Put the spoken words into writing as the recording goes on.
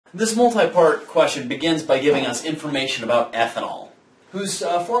This multi-part question begins by giving us information about ethanol, whose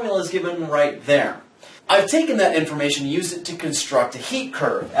formula is given right there. I've taken that information and used it to construct a heat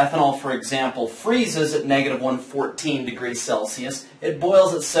curve. Ethanol, for example, freezes at negative 114 degrees Celsius. It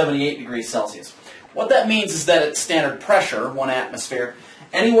boils at 78 degrees Celsius. What that means is that at standard pressure, 1 atmosphere,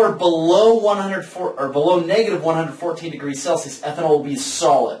 anywhere below negative 114 degrees Celsius, ethanol will be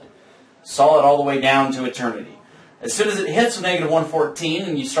solid. Solid all the way down to eternity. As soon as it hits negative 114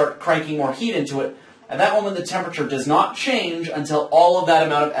 and you start cranking more heat into it, at that moment the temperature does not change until all of that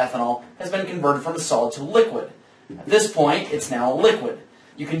amount of ethanol has been converted from a solid to a liquid. At this point, it's now a liquid.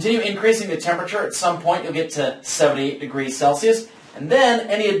 You continue increasing the temperature. At some point, you'll get to 78 degrees Celsius, and then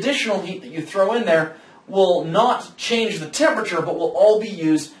any additional heat that you throw in there will not change the temperature, but will all be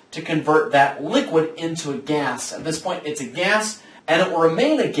used to convert that liquid into a gas. At this point, it's a gas, and it will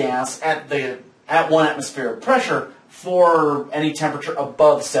remain a gas at 1 atmosphere of pressure for any temperature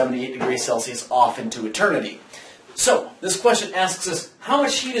above 78 degrees Celsius off into eternity. So, this question asks us, how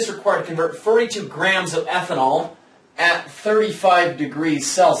much heat is required to convert 42 grams of ethanol at 35 degrees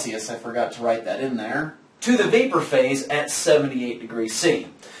Celsius, I forgot to write that in there, to the vapor phase at 78 degrees C.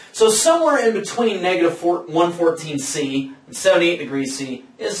 So somewhere in between negative 114 C and 78 degrees C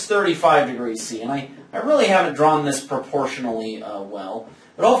is 35 degrees C. And I really haven't drawn this proportionally well,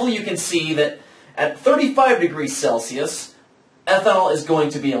 but hopefully you can see that at 35 degrees Celsius, ethanol is going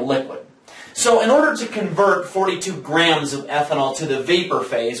to be a liquid. So in order to convert 42 grams of ethanol to the vapor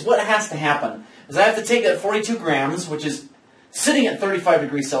phase, what has to happen is I have to take that 42 grams, which is sitting at 35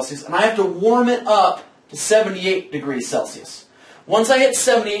 degrees Celsius, and I have to warm it up to 78 degrees Celsius. Once I hit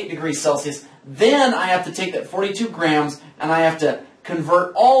 78 degrees Celsius, then I have to take that 42 grams and I have to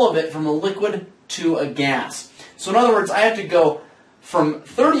convert all of it from a liquid to a gas. So in other words, I have to go from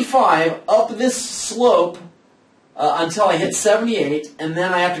 35 up this slope until I hit 78, and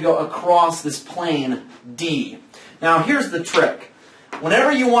then I have to go across this plane D. Now here's the trick.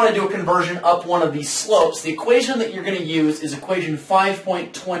 Whenever you want to do a conversion up one of these slopes, the equation that you're going to use is equation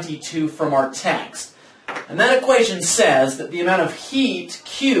 5.22 from our text. And that equation says that the amount of heat,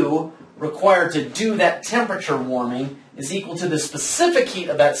 Q, required to do that temperature warming is equal to the specific heat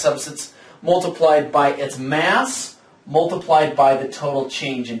of that substance multiplied by its mass multiplied by the total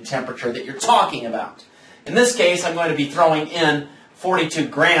change in temperature that you're talking about. In this case, I'm going to be throwing in 42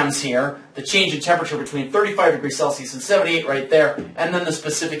 grams here, the change in temperature between 35 degrees Celsius and 78 right there, and then the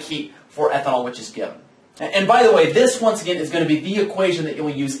specific heat for ethanol which is given. And by the way, this once again is going to be the equation that you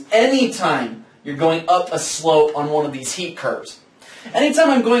will use anytime you're going up a slope on one of these heat curves. Anytime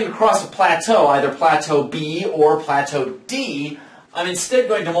I'm going across a plateau, either plateau B or plateau D, I'm instead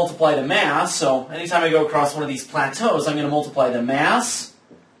going to multiply the mass. So anytime I go across one of these plateaus, I'm going to multiply the mass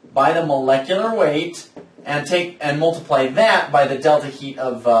by the molecular weight and multiply that by the delta heat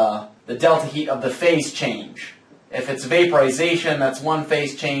of the phase change. If it's vaporization, that's one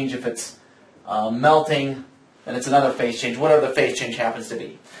phase change. If it's melting, then it's another phase change, whatever the phase change happens to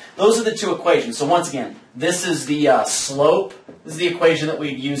be. Those are the two equations. So once again, this is the slope. This is the equation that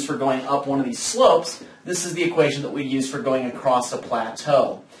we'd use for going up one of these slopes. This is the equation that we'd use for going across a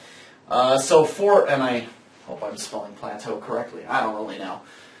plateau. And I hope I'm spelling plateau correctly. I don't really know.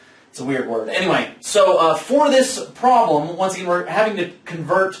 It's a weird word. Anyway, so for this problem, once again, we're having to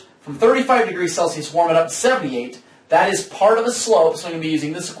convert from 35 degrees Celsius, warm it up to 78. That is part of a slope, so I'm going to be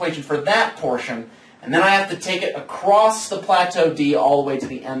using this equation for that portion. And then I have to take it across the plateau D all the way to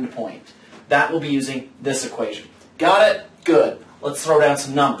the end point. That will be using this equation. Got it? Good. Let's throw down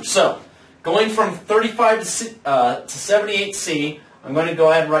some numbers. So, going from 35 to 78C, I'm going to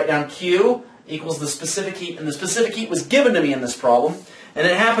go ahead and write down Q equals the specific heat. And the specific heat was given to me in this problem. And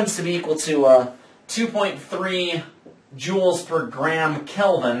it happens to be equal to 2.3 joules per gram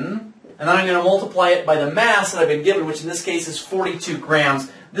Kelvin. And then I'm going to multiply it by the mass that I've been given, which in this case is 42 grams.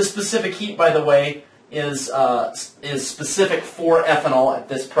 This specific heat, by the way, is specific for ethanol at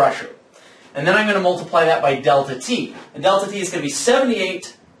this pressure. And then I'm going to multiply that by delta T. And delta T is going to be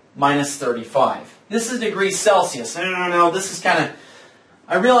 78 minus 35. This is degrees Celsius. No, this is kind of...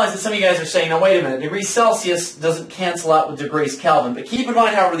 I realize that some of you guys are saying, now wait a minute, degrees Celsius doesn't cancel out with degrees Kelvin. But keep in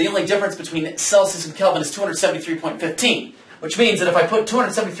mind, however, the only difference between Celsius and Kelvin is 273.15. Which means that if I put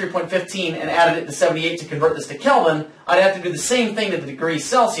 273.15 and added it to 78 to convert this to Kelvin, I'd have to do the same thing to the degrees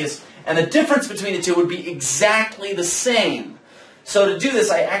Celsius, and the difference between the two would be exactly the same. So to do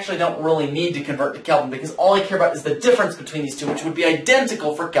this, I actually don't really need to convert to Kelvin, because all I care about is the difference between these two, which would be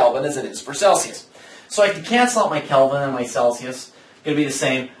identical for Kelvin as it is for Celsius. So I can cancel out my Kelvin and my Celsius. going to be the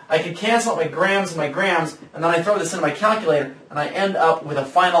same. I can cancel out my grams, and then I throw this into my calculator, and I end up with a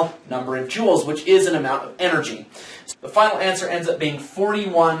final number in joules, which is an amount of energy. So the final answer ends up being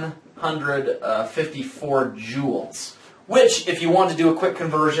 4,154 joules, which, if you want to do a quick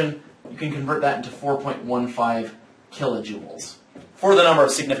conversion, you can convert that into 4.15 kilojoules for the number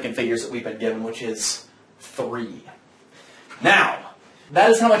of significant figures that we've been given, which is 3. Now, that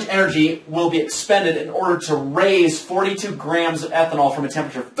is how much energy will be expended in order to raise 42 grams of ethanol from a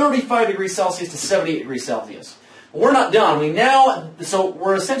temperature of 35 degrees Celsius to 78 degrees Celsius. We're not done. So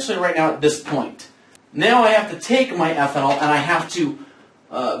we're essentially right now at this point. Now I have to take my ethanol and I have to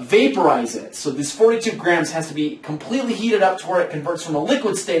vaporize it. So this 42 grams has to be completely heated up to where it converts from a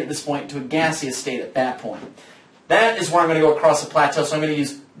liquid state at this point to a gaseous state at that point. That is where I'm going to go across the plateau, so I'm going to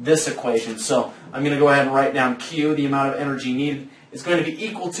use this equation. So I'm going to go ahead and write down Q, the amount of energy needed, is going to be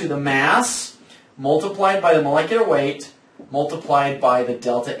equal to the mass multiplied by the molecular weight multiplied by the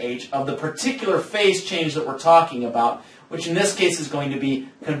delta H of the particular phase change that we're talking about, which in this case is going to be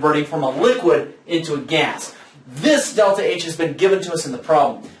converting from a liquid into a gas. This delta H has been given to us in the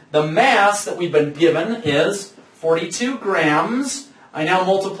problem. The mass that we've been given is 42 grams. I now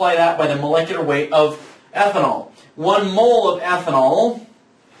multiply that by the molecular weight of ethanol. 1 mole of ethanol,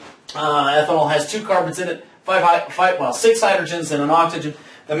 ethanol has 2 carbons in it, 6 hydrogens and an oxygen.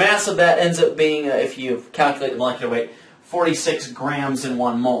 The mass of that ends up being, if you calculate the molecular weight, 46 grams in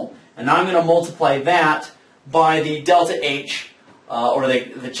 1 mole. And now I'm going to multiply that by the delta H, or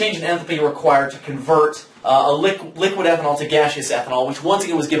the change in enthalpy required to convert a liquid ethanol to gaseous ethanol, which once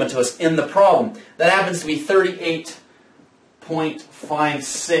again was given to us in the problem. That happens to be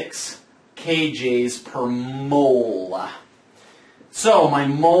 38.56 kJs per mole. So my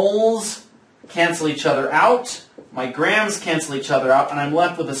moles cancel each other out, my grams cancel each other out, and I'm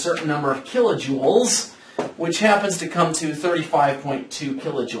left with a certain number of kilojoules, which happens to come to 35.2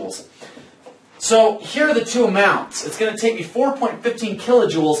 kilojoules. So here are the two amounts. It's going to take me 4.15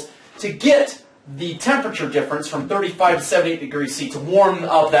 kilojoules to get the temperature difference from 35 to 78 degrees C, to warm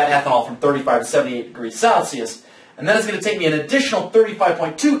up that ethanol from 35 to 78 degrees Celsius. And then it's going to take me an additional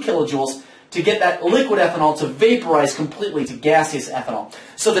 35.2 kilojoules to get that liquid ethanol to vaporize completely to gaseous ethanol.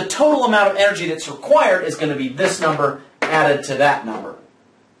 So the total amount of energy that's required is going to be this number added to that number.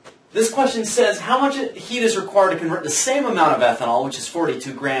 This question says how much heat is required to convert the same amount of ethanol, which is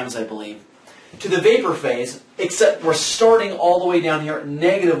 42 grams, I believe, to the vapor phase, except we're starting all the way down here at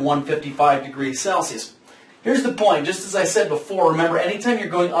negative 155 degrees Celsius. Here's the point. Just as I said before, remember, anytime you're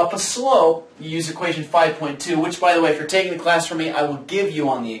going up a slope, you use equation 5.2, which, by the way, if you're taking the class from me, I will give you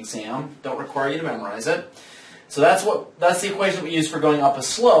on the exam. Don't require you to memorize it. So that's the equation we use for going up a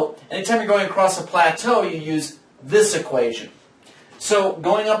slope. Anytime you're going across a plateau, you use this equation. So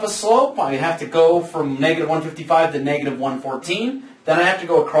going up a slope, I have to go from negative 155 to negative 114. Then I have to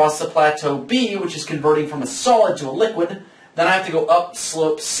go across the plateau B, which is converting from a solid to a liquid. Then I have to go up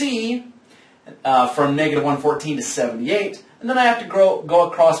slope C, from negative 114 to 78, and then I have to go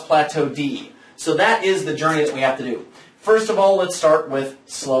across plateau D. So that is the journey that we have to do. First of all, let's start with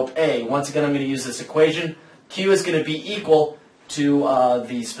slope A. Once again, I'm going to use this equation. Q is going to be equal to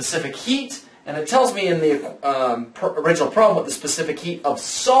the specific heat, and it tells me in the original problem what the specific heat of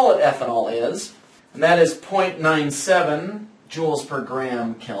solid ethanol is, and that is 0.97 joules per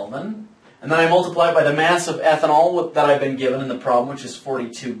gram Kelvin. And then I multiply by the mass of ethanol that I've been given in the problem, which is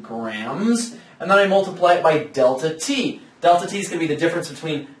 42 grams. And then I multiply it by delta T. Delta T is going to be the difference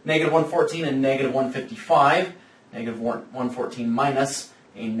between negative 114 and negative 155. Negative 114 minus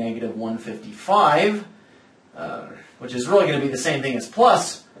a negative 155, which is really going to be the same thing as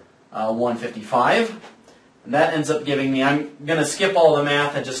plus 155. And that ends up giving me, I'm going to skip all the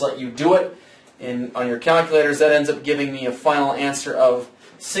math and just let you do it on your calculators. That ends up giving me a final answer of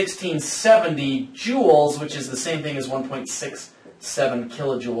 1670 joules, which is the same thing as 1.67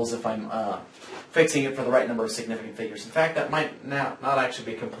 kilojoules if I'm fixing it for the right number of significant figures. In fact, that might not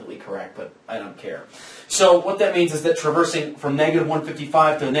actually be completely correct, but I don't care. So what that means is that traversing from negative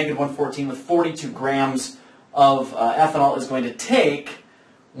 155 to negative 114 with 42 grams of ethanol is going to take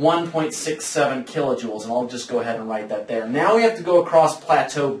 1.67 kilojoules, and I'll just go ahead and write that there. Now we have to go across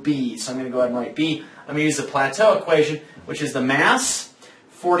plateau B, so I'm going to go ahead and write B. I'm going to use the plateau equation, which is the mass,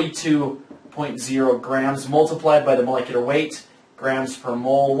 42.0 grams, multiplied by the molecular weight, grams per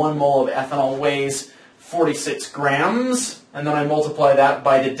mole. 1 mole of ethanol weighs 46 grams, and then I multiply that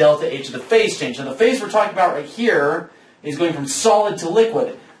by the delta H of the phase change. Now the phase we're talking about right here is going from solid to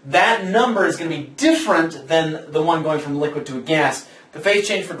liquid. That number is going to be different than the one going from liquid to a gas. The phase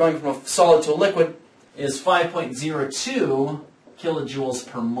change for going from a solid to a liquid is 5.02 kilojoules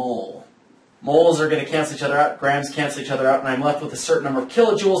per mole. Moles are going to cancel each other out, grams cancel each other out, and I'm left with a certain number of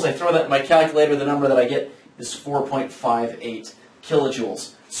kilojoules. I throw that in my calculator. The number that I get is 4.58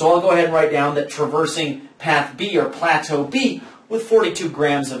 kilojoules. So I'll go ahead and write down that traversing path B, or plateau B, with 42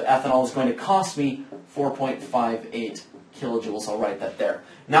 grams of ethanol is going to cost me 4.58 kilojoules. I'll write that there.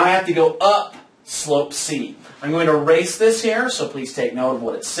 Now I have to go up slope C. I'm going to erase this here, so please take note of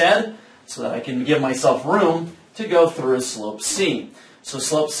what it said, so that I can give myself room to go through slope C. So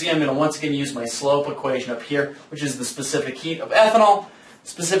slope C, I'm going to once again use my slope equation up here, which is the specific heat of ethanol.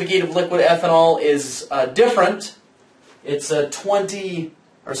 Specific heat of liquid ethanol is different. It's 2.3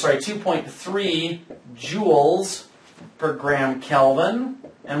 joules per gram Kelvin.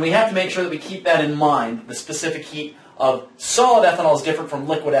 And we have to make sure that we keep that in mind. The specific heat of solid ethanol is different from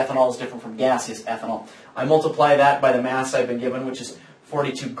liquid ethanol, is different from gaseous ethanol. I multiply that by the mass I've been given, which is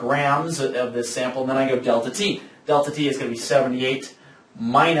 42 grams of this sample, and then I go delta T. Delta T is going to be 78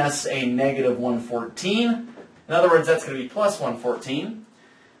 minus a negative 114. In other words, that's going to be plus 114.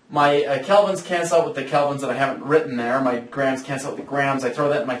 My kelvins cancel out with the kelvins that I haven't written there. My grams cancel out with the grams. I throw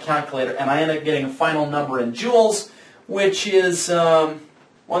that in my calculator, and I end up getting a final number in joules, which is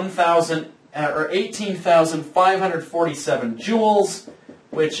 18,547 joules,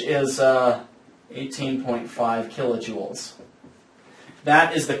 which is 18.5 kilojoules.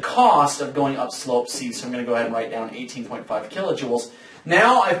 That is the cost of going up slope C, so I'm going to go ahead and write down 18.5 kilojoules.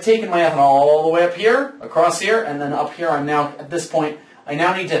 Now I've taken my ethanol all the way up here, across here, and then up here I'm now, at this point, I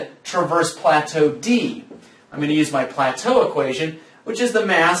now need to traverse plateau D. I'm going to use my plateau equation, which is the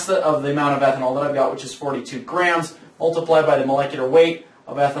mass of the amount of ethanol that I've got, which is 42 grams, multiplied by the molecular weight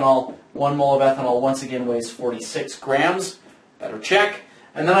of ethanol. 1 mole of ethanol once again weighs 46 grams. Better check.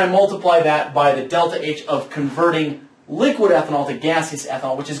 And then I multiply that by the delta H of converting liquid ethanol to gaseous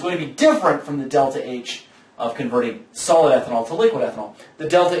ethanol, which is going to be different from the delta H of converting solid ethanol to liquid ethanol. The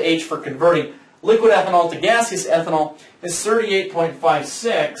delta H for converting liquid ethanol to gaseous ethanol is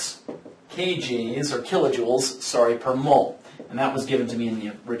 38.56 kgs, or kilojoules, per mole. And that was given to me in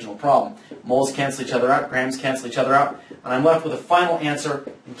the original problem. Moles cancel each other out, grams cancel each other out, and I'm left with a final answer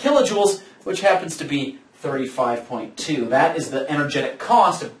in kilojoules, which happens to be 35.2. That is the energetic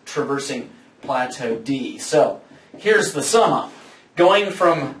cost of traversing plateau D. So, here's the sum up. Going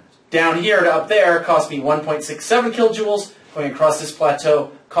from down here to up there cost me 1.67 kilojoules. Going across this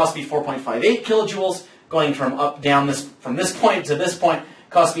plateau cost me 4.58 kilojoules. Going from from this point to this point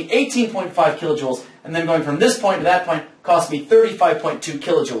cost me 18.5 kilojoules. And then going from this point to that point cost me 35.2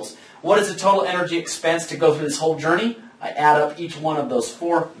 kilojoules. What is the total energy expense to go through this whole journey? I add up each one of those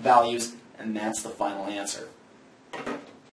four values, and that's the final answer.